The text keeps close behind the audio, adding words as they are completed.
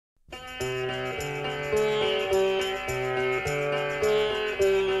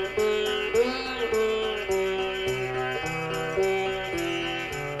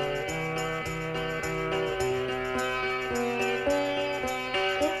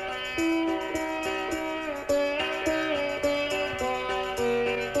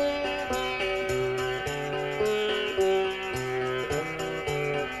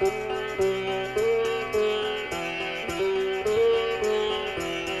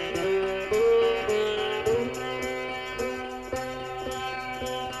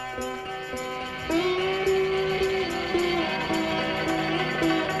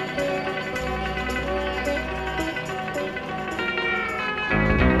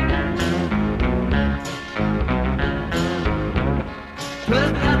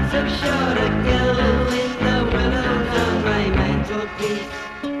'Twas not so short ago in the willows on my mantelpiece.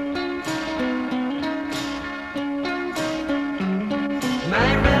 My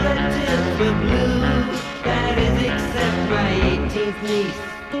relatives were blue, that is except my 18th niece.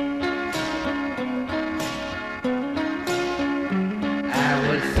 I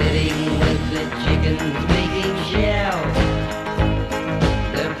was sitting with the chickens making shells.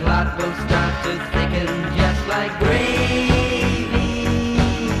 The plot will start to thicken just like gravy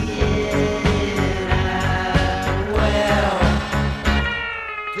in a well.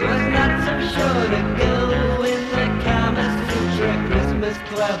 'Twas not so short ago in the Kama Sutra Christmas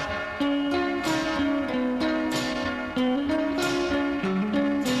Club.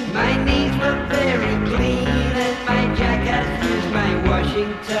 My knees were very clean and my jackass used my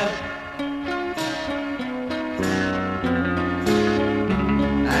washing tub.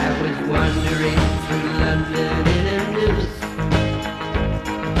 I was wandering through London in a noose.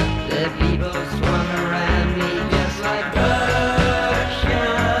 The people swung around me just like buckshot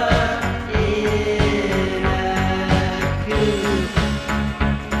in a goose.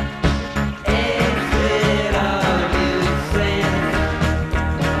 Exit all you sense.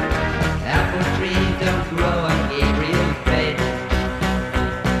 Apple trees don't grow on Gabriel's bed.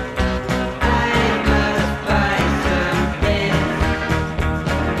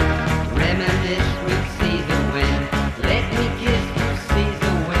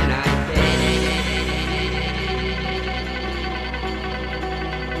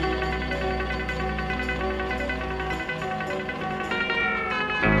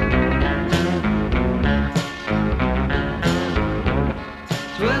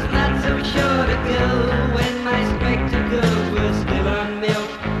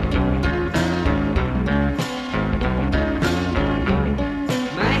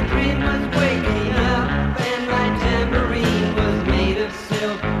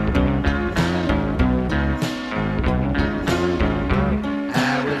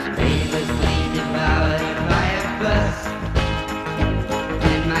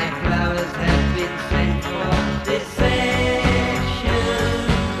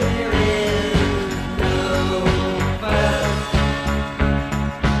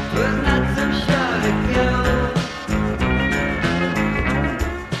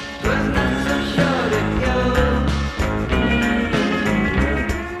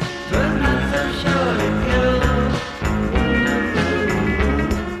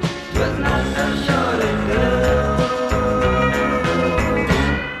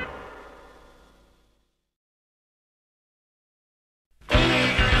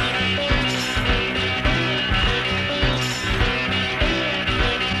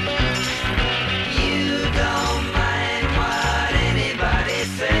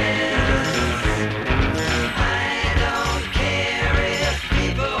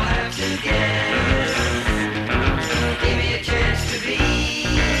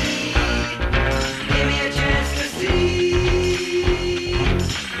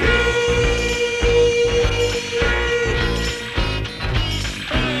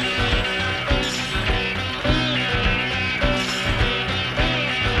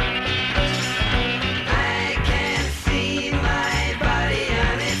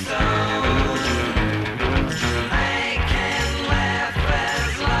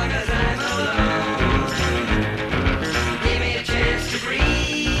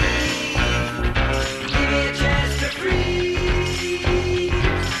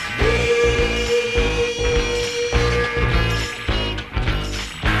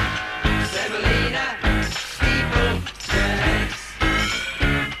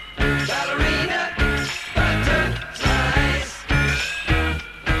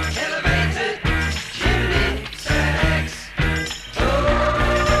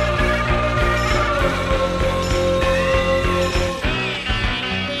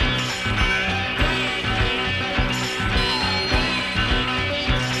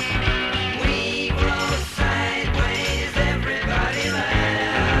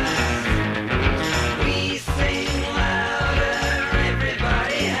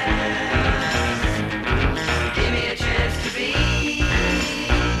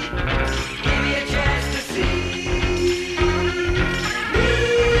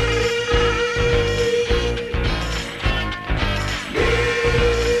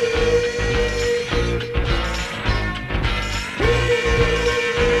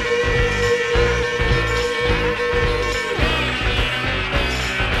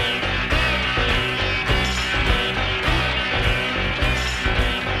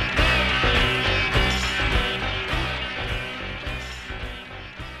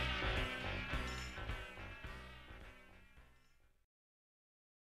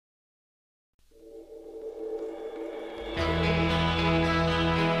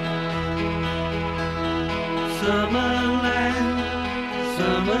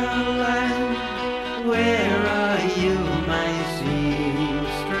 Summerland, where are you, my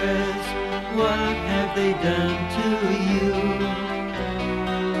seamstress? What have they done to you?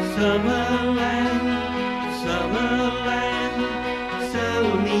 Summerland, Summerland, sell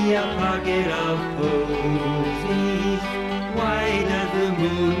me a pocket of posies. Why does the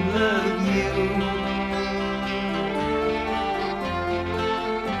moon love you?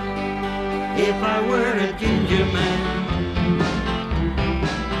 If I were a ginger man,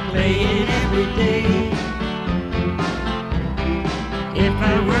 playing every day. If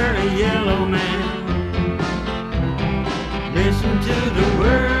I were a yellow man, listen to the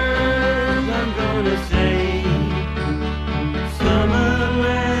words I'm gonna say.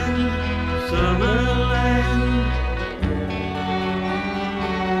 Summerland, Summerland.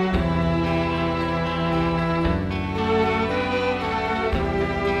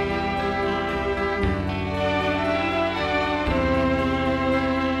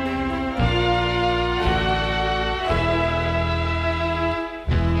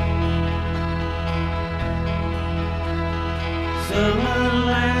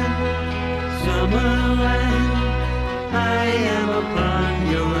 Summerland, Summerland, I am upon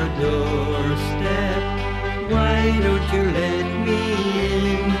your doorstep. Why don't you let me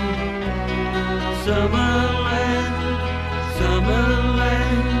in? Summerland,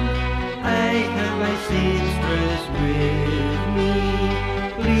 Summerland, I have my seamstress with me.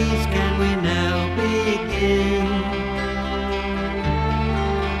 Please can we now begin?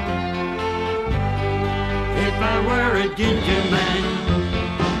 If I were a ginger man,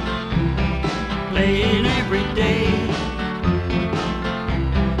 playing every day.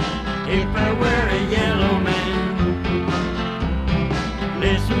 If I were a yellow man,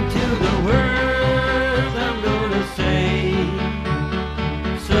 listen to the words I'm gonna say.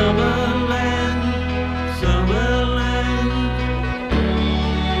 Summerland, Summerland.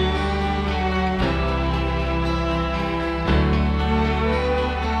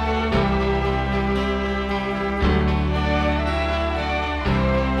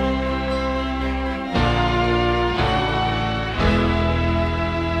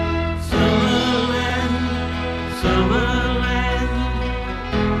 Summer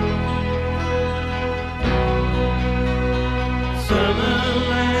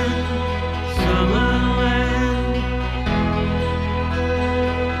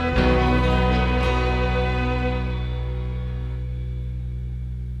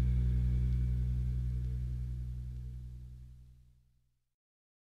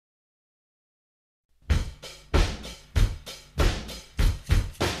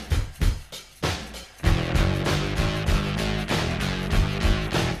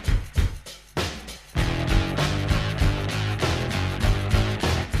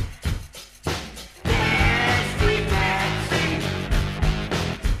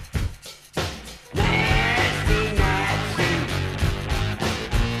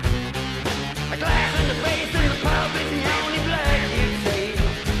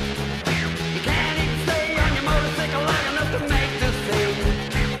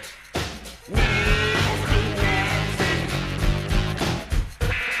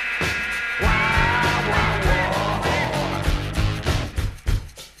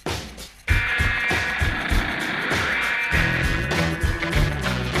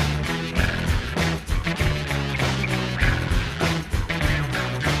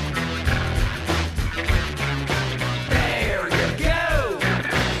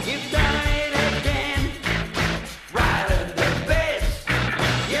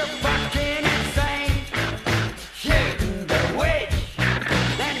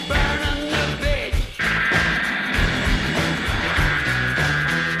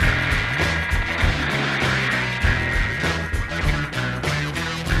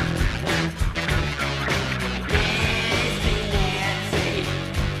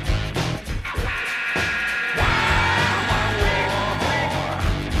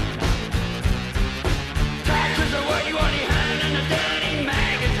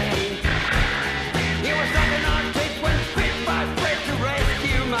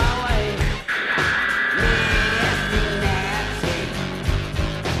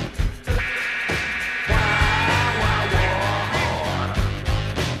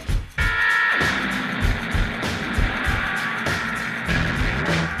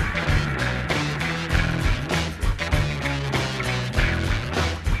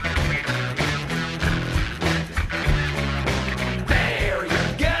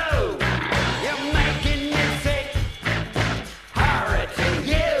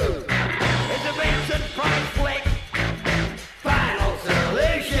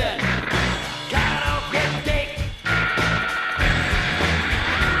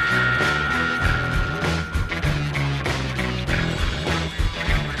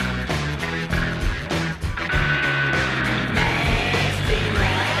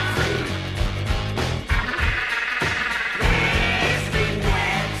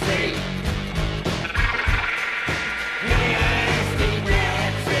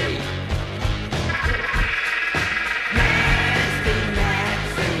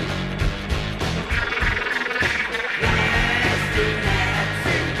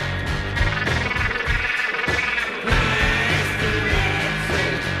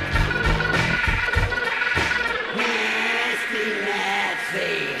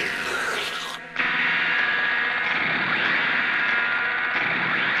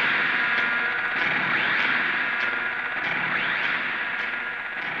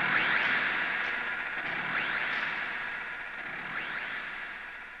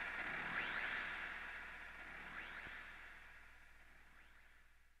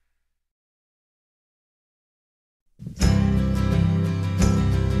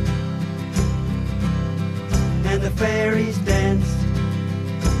fairies danced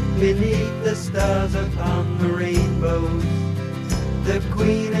beneath the stars upon the rainbows. The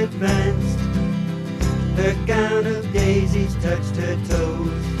queen advanced, her gown of daisies touched her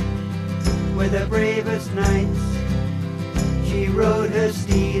toes. With the bravest knights, she rode her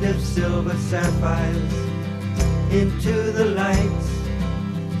steed of silver sapphires. Into the lights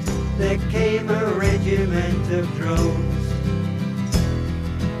there came a regiment of drones.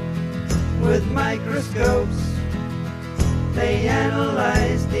 With microscopes they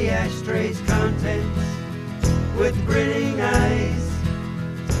analyzed the ashtray's contents. With grinning eyes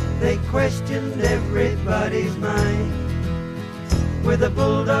they questioned everybody's mind. With a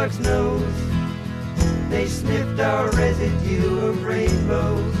bulldog's nose they sniffed our residue of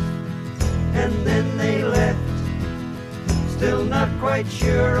rainbows. And then they left, still not quite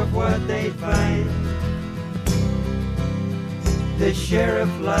sure of what they'd find. The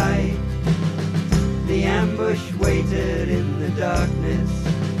sheriff lied, the ambush waited in the darkness.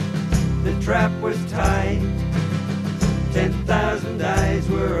 The trap was tied, 10,000 eyes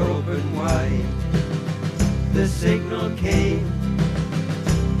were open wide. The signal came,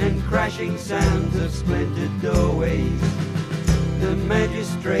 and crashing sounds of splintered doorways. The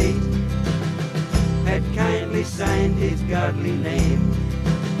magistrate had kindly signed his godly name.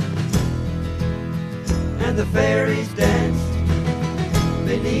 And the fairies danced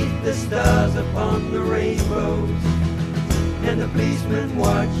beneath the stars upon the rainbows. And the policemen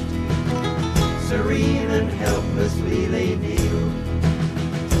watched, serene and helplessly they kneeled.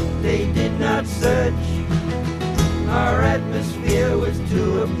 They did not search, our atmosphere was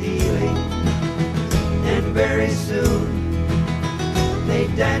too appealing. And very soon they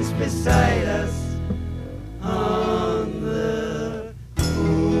danced beside us on the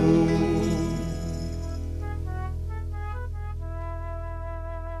moon.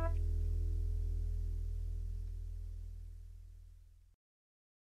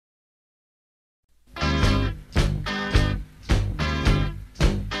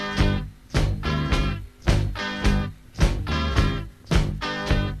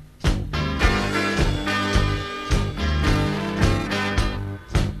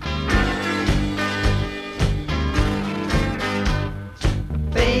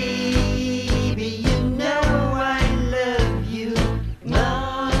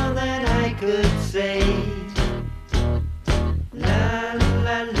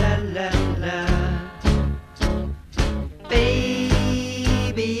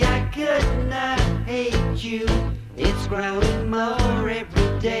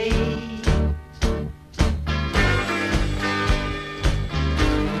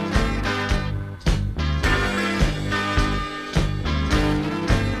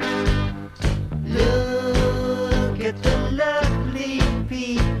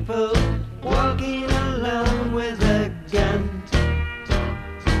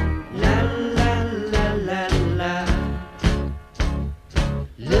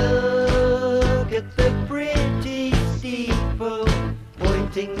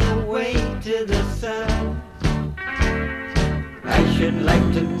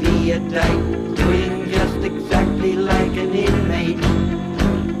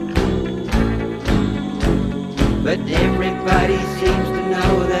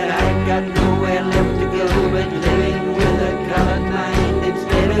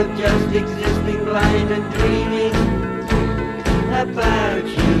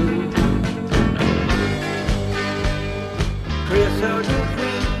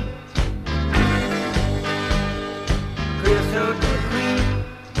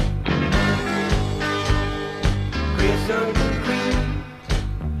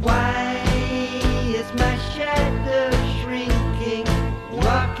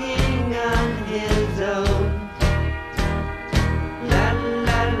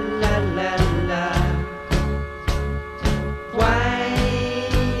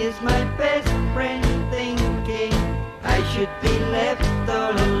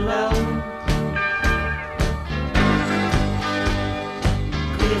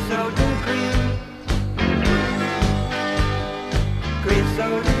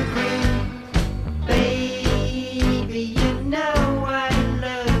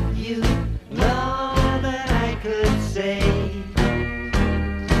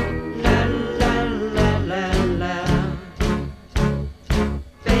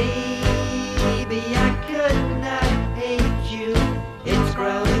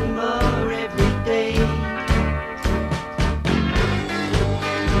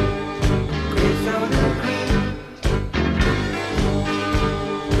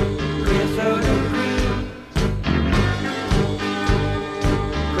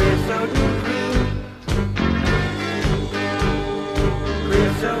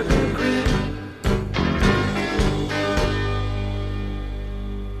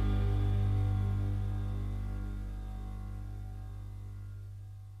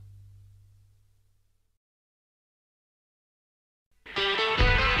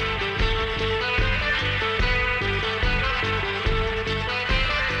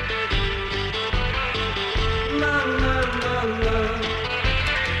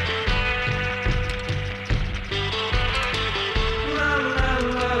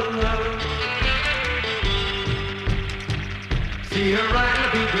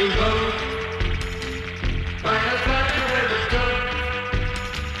 boat by a side with a tug,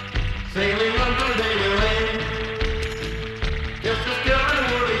 sailing until they were in, just a still and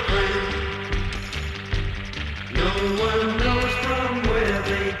woolly friend. No one knows from where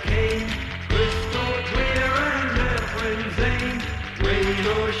they came, crystal clear and their friends aim. Rain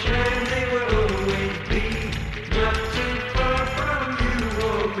or shine, they will always be, not too far from you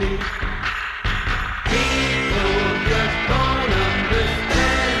or me. People just don't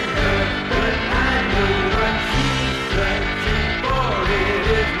understand her, but I know what she's searching for. It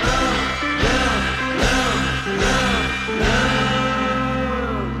is love, love, love, love, love.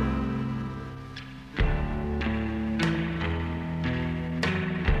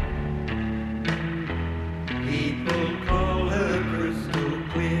 People call her crystal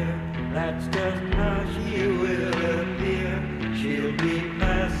clear, that's just how she will appear. She'll be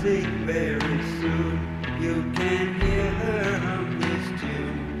passing very soon. You can hear her hum this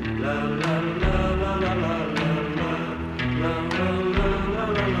tune. La la la la la la la la. La la la la la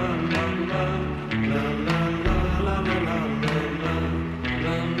la la la. La la la la la la la la.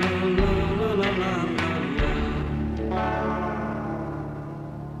 La la la la la la la.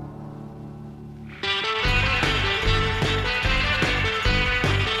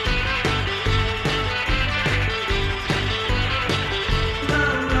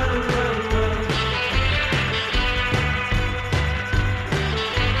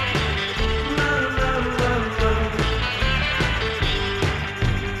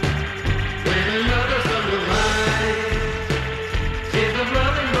 When another sun will rise, tears of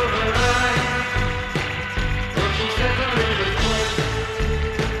love in both her eyes. Oh, she says her name is close,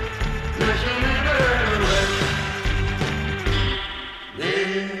 now she'll never ever rest.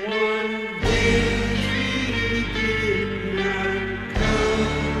 Then one day she did not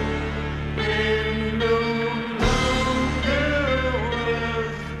come, and no longer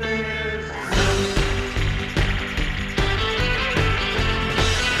was there sun.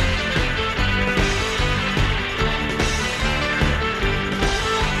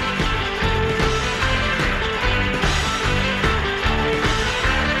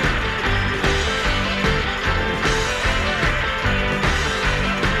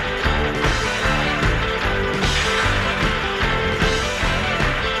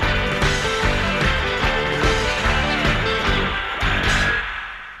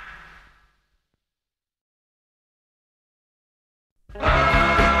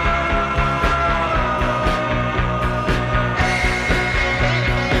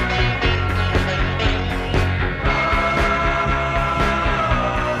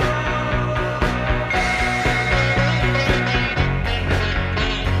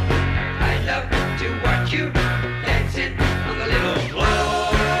 I love to watch you dancing on the little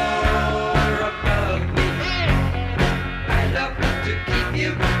floor above me. I love to keep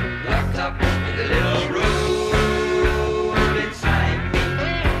you locked up in the little room inside me.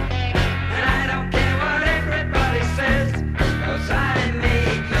 And I don't care what everybody says, 'cause I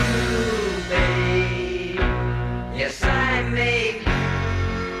made you, babe. Yes, I made you.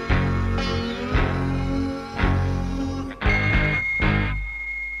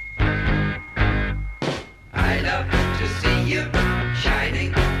 I love to see you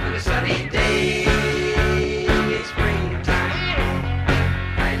shining on a sunny day in springtime.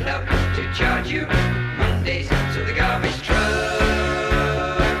 I love to charge you Mondays so the garbage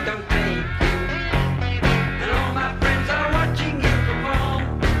truck don't take you. And all my friends are watching you perform,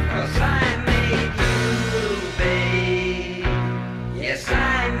 'cause I made you, babe. Yes,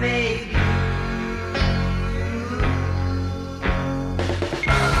 I made you.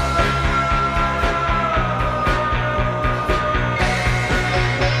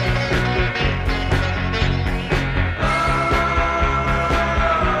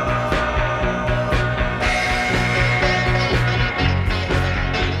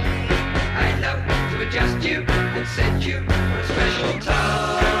 I love to adjust you and set you on a special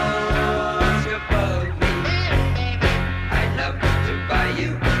task above me. I love to buy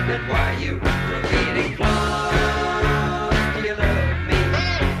you and wire you from feeding flowers. Do you love me?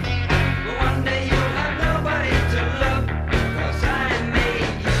 But one day you'll have nobody to love, 'cause I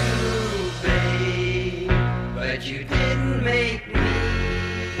made you, babe. But you didn't make me.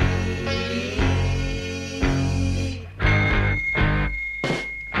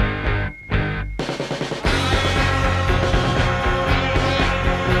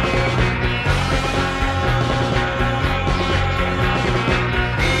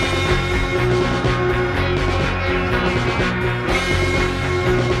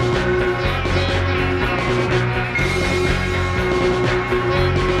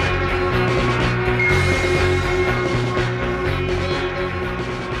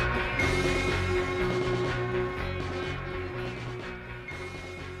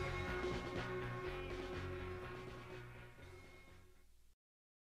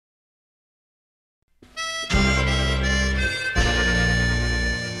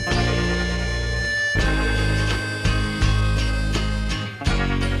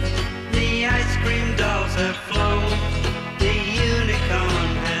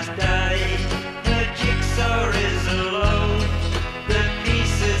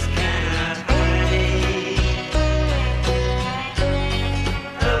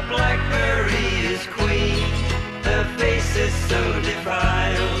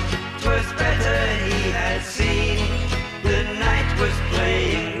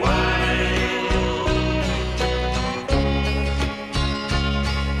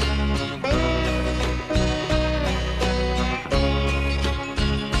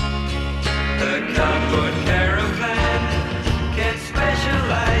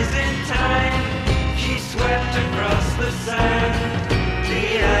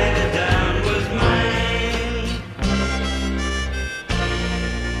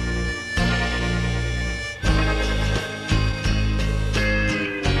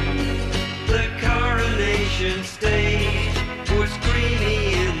 production stage was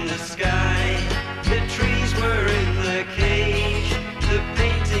creamy in the sky. The trees were in the cage. The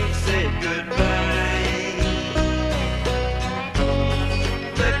painting said goodbye.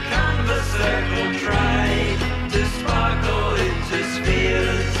 The canvas circle tried to sparkle into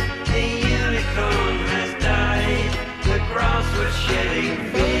spheres. The unicorn has died. The grass was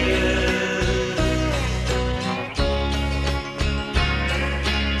shedding fears.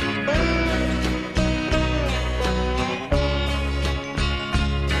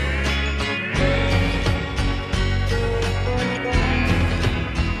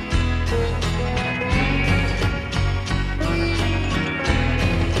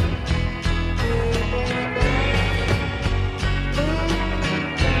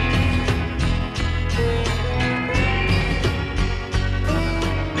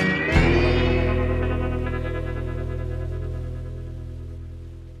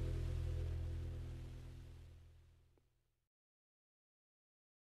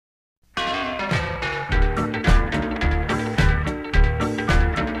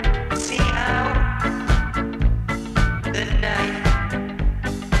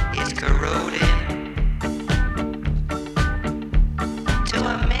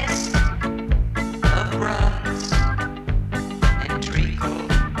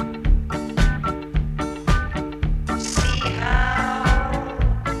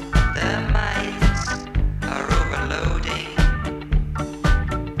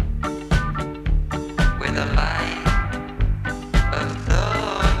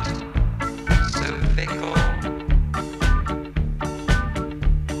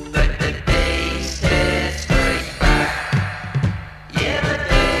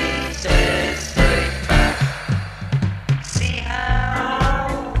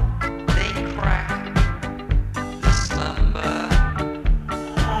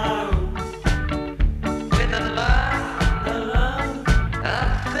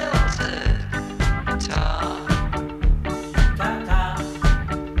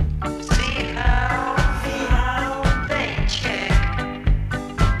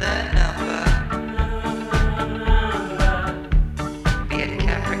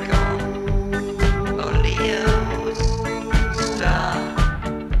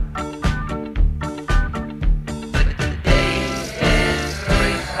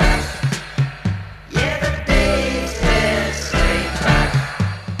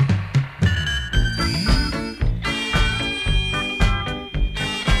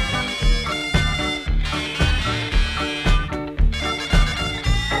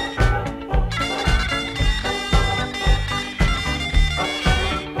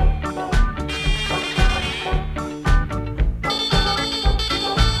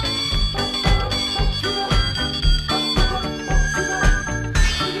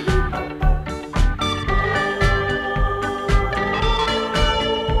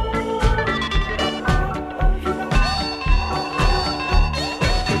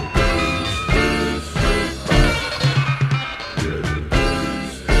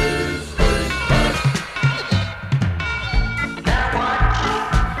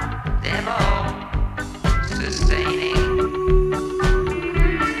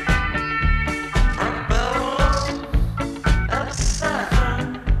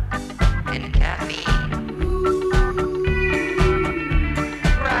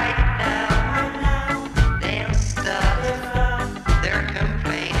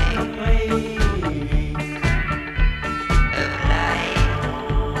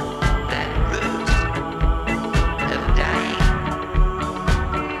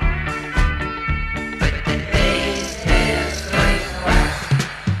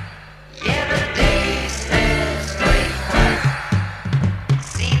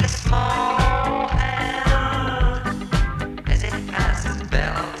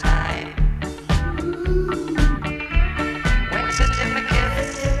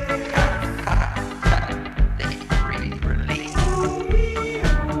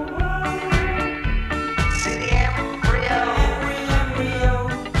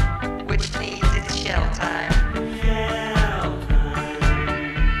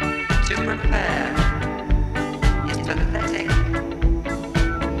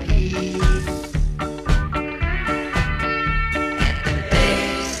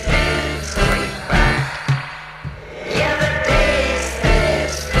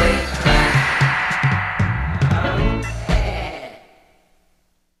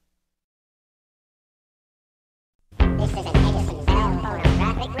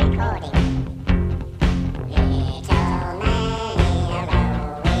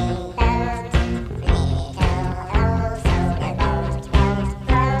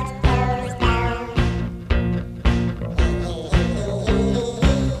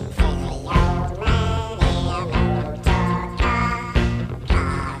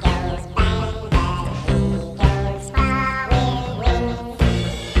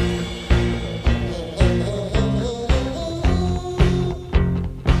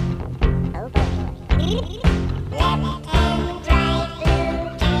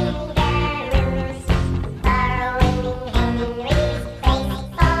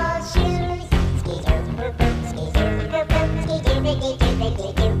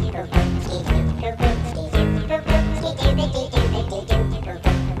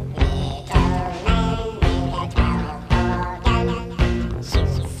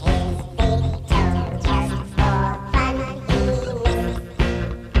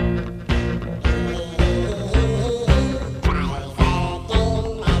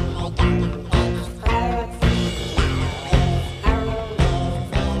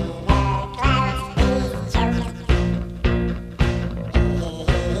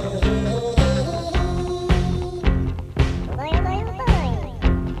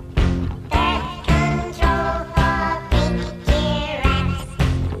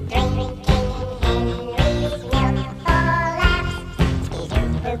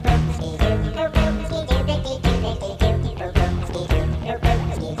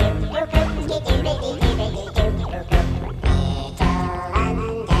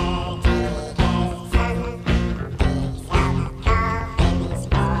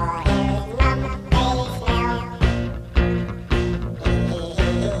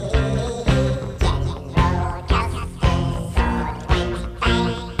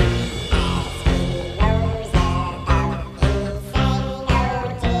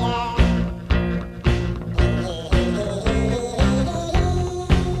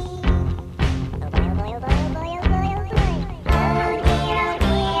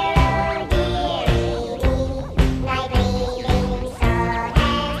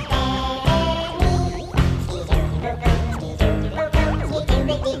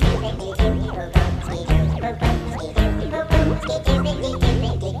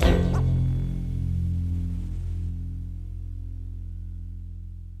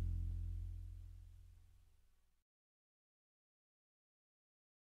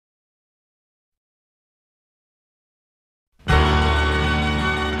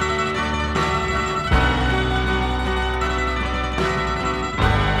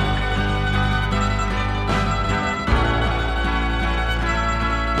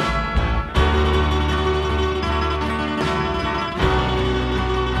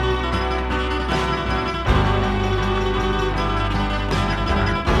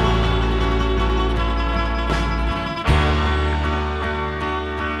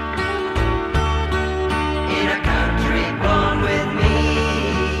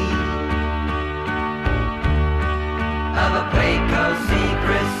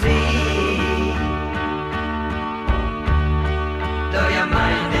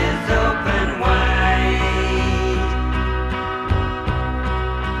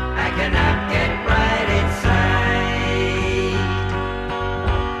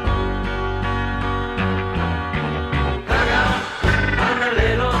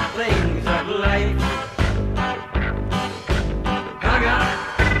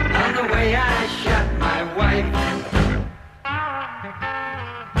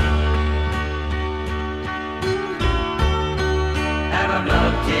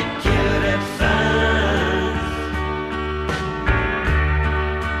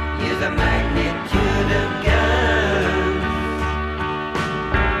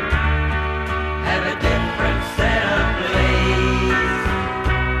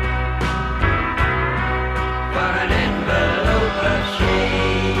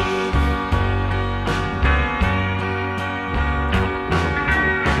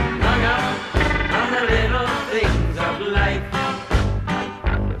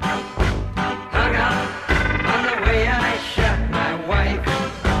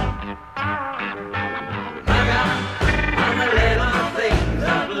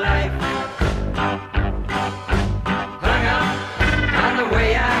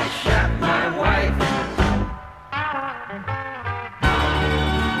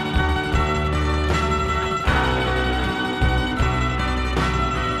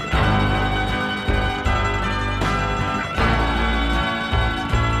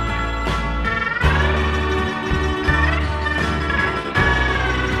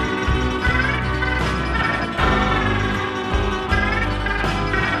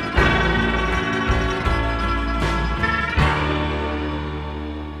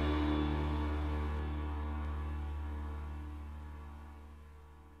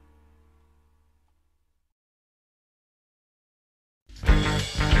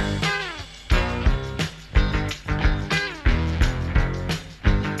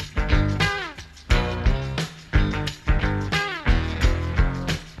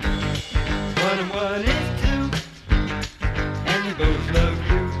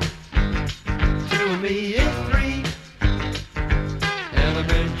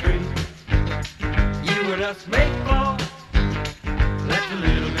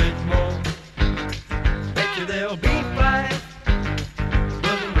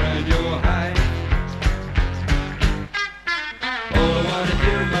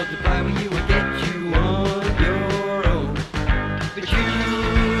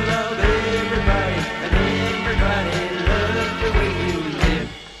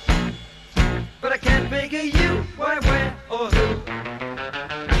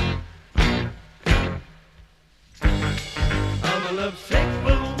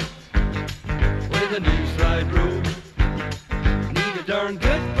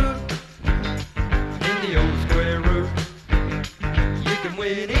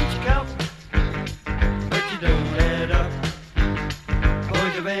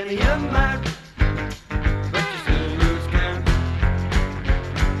 of any amount, but you still lose count.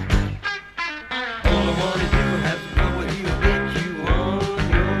 All I wanna do is have some fun with you, get you on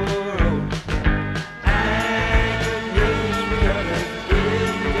your own. I could use the others,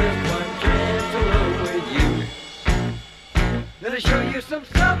 give you just one chance to roll with you. Let us show you some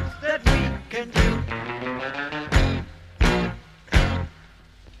stuff that we can do.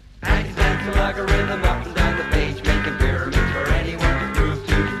 I can dance like a rhythm up and down the page, making pyramids for anyone to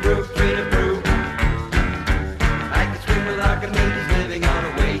prove, free to prove. I can swim with Archimedes, living on a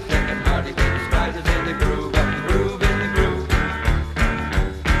wave that can hardly be described as in the groove, up the groove, in the groove.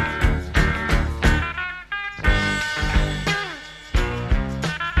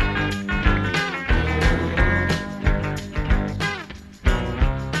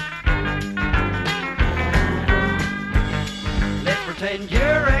 Let's pretend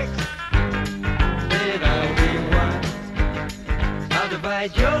you're X, then I'll be Y. I'll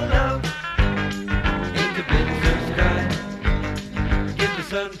divide your love into bits of sky. Give the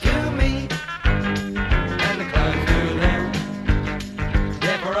sun to me and the clouds to them.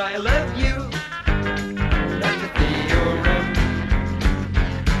 Therefore I love you. That's a theorem.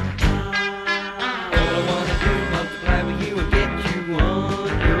 All I wanna do is multiply with you and get you on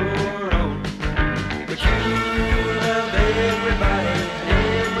your own. But you love everybody,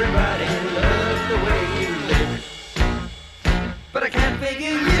 everybody loves the way you live. But I can't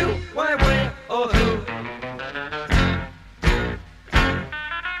figure you, why, when, or who.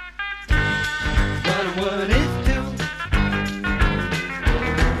 One and one is two.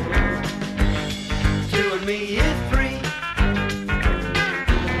 Two and me is three.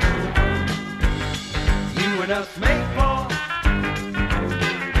 You and us make four.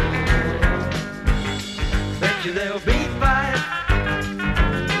 Bet you there'll be five.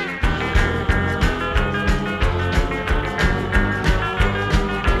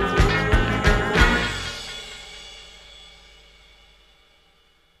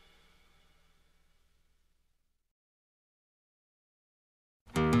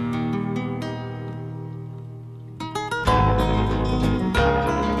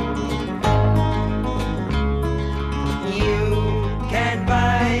 You can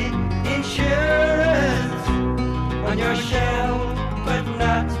buy insurance on your shell, but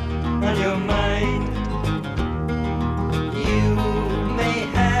not on your mind. You may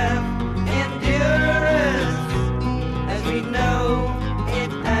have endurance, as we know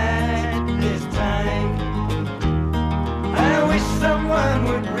it at this time. I wish someone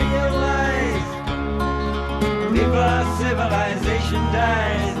would realize before our civilization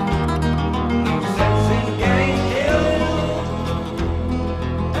dies. No sense in getting killed.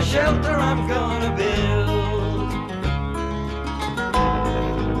 A shelter I'm gonna build.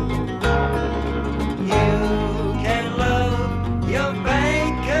 You can love your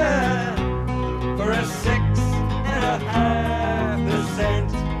banker for a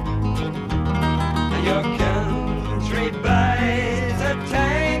 6.5%. Your country buys a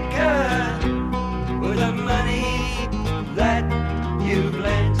tanker with the money that you've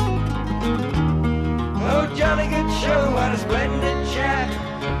lent. Oh, jolly good show, what a splendid chat.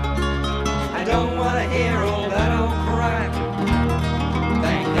 I don't want to hear all that old crap.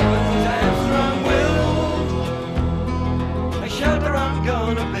 Thank heavens I'm strong-willed. A shelter I'm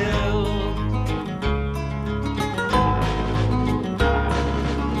gonna build.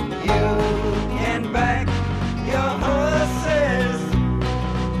 You can back your horses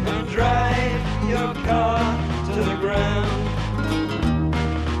and drive your car to the ground.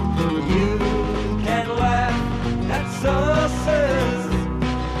 You can laugh at saucers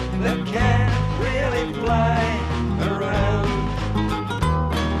that can't really fly around.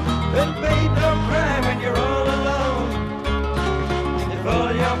 But babe, don't cry when you're all alone. If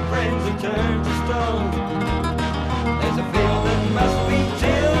all your friends have turned to stone,